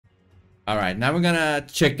Alright, now we're gonna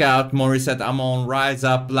check out Morissette Amon Rise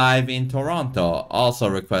Up live in Toronto. Also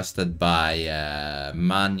requested by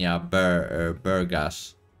Manya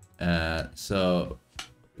Burgas. So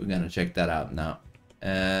we're gonna check that out now.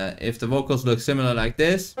 If the vocals look similar like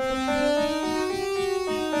this.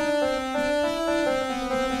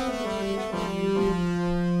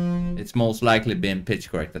 It's most likely been pitch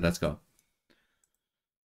corrected. Let's go.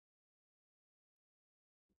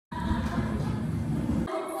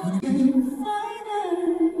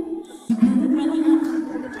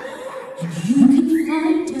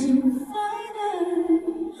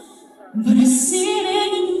 But I see it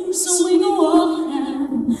in you, so we go all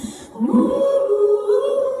down.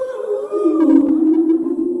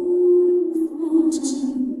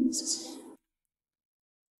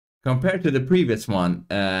 Compared to the previous one,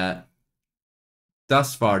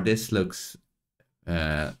 thus far this looks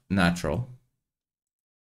natural.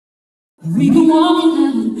 We go all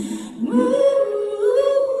down.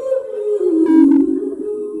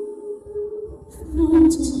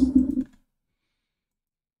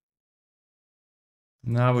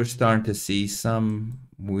 Now we're starting to see some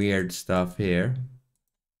weird stuff here.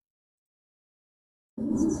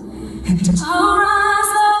 And I'll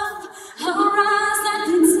rise up, I'll rise like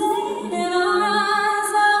the day, and I'll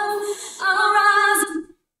rise up, I'll rise up.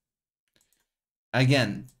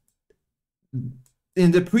 Again,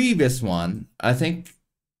 in the previous one, I think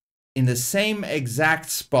in the same exact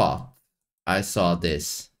spot, I saw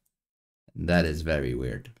this. That is very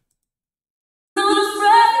weird.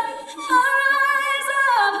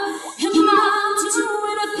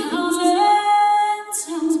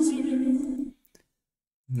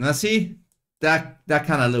 Now see, that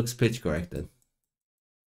kind of looks pitch corrected.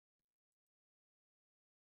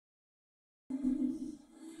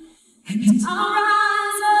 And I'll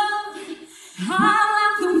rise up, high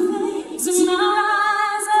like the waves, and I'll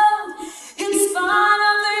rise up in spite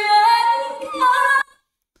of the ache.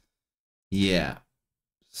 Yeah.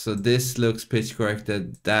 So this looks pitch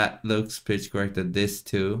corrected. That looks pitch corrected. This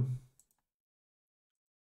too.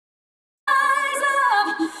 Rise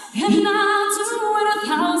up, and I'll do it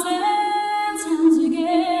 1,000 times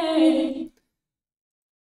again.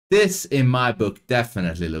 This, in my book,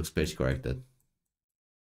 definitely looks pitch corrected.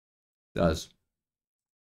 Does.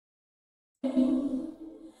 For you,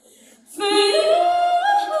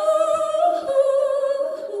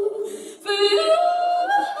 for you,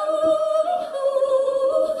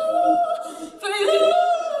 for you,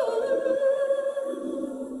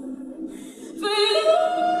 for you.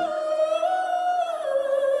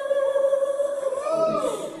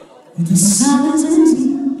 The silence is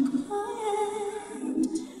quiet,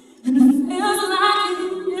 and it feels like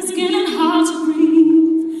it's getting hard to breathe.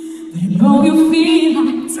 But I know you feel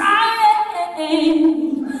like dying.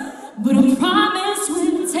 But I promise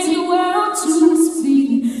we'll take the world to its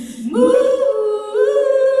feet. Move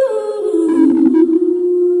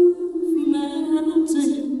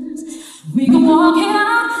mountains. We can walk it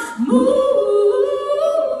out. Move.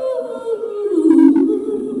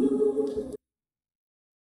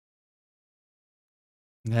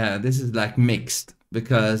 Yeah, this is like mixed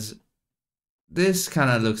because this kind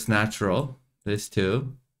of looks natural. This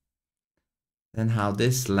too. Then how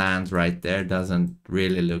this lands right there doesn't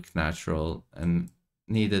really look natural, and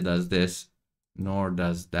neither does this, nor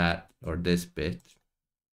does that or this bit.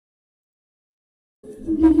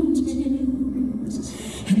 And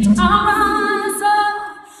I'll rise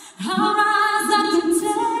up, I'll rise up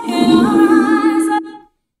today, I'll rise up.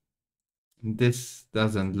 This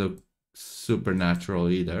doesn't look supernatural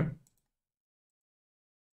either.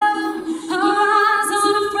 I'll rise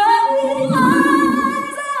unafraid,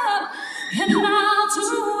 rise up, and I'll do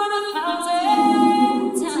it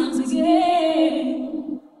 1,000 times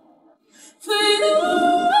again. For you,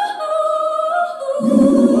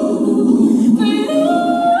 for you,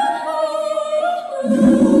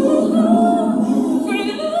 for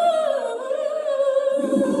you,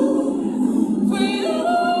 for you.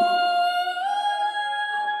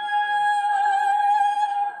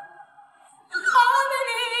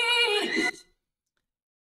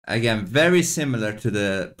 Again, very similar to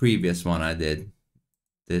the previous one I did.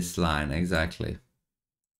 This line, exactly.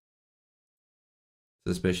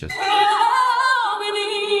 Suspicious. All we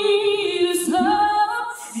need is love.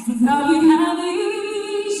 Now we have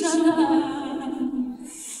each other.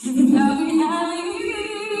 Now we have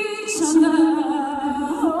each other.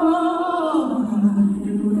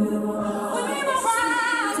 We will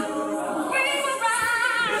rise. We will rise. We will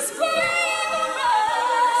rise. We will rise.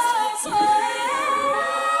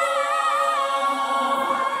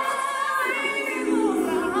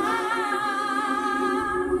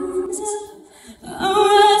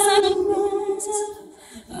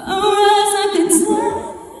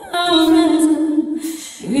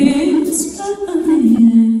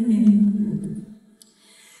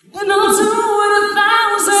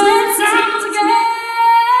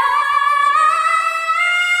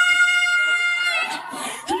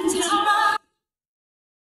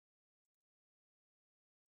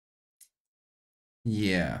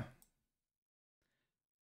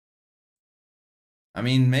 I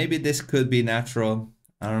mean, maybe this could be natural.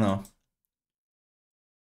 I don't know.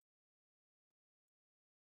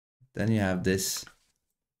 Then you have this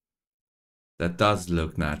that does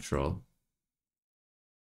look natural.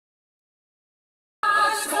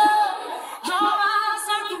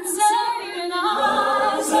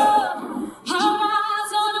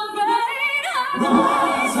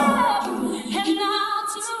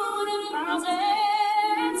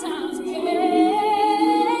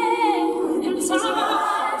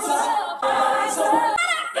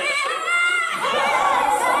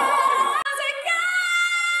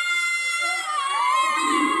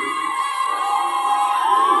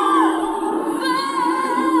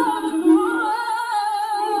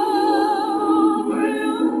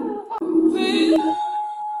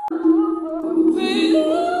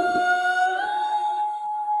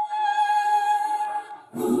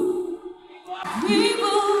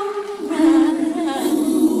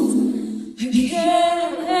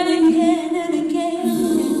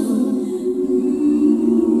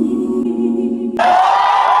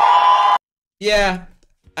 Yeah,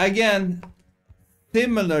 again,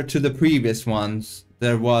 similar to the previous ones,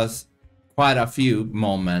 there was quite a few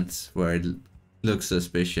moments where it looked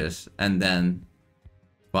suspicious, and then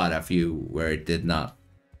quite a few where it did not.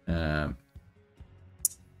 Yeah,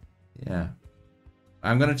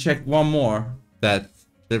 I'm gonna check one more that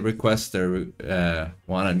the requester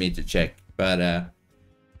wanted me to check, but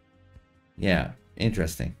yeah,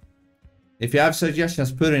 interesting. If you have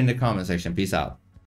suggestions, put it in the comment section. Peace out.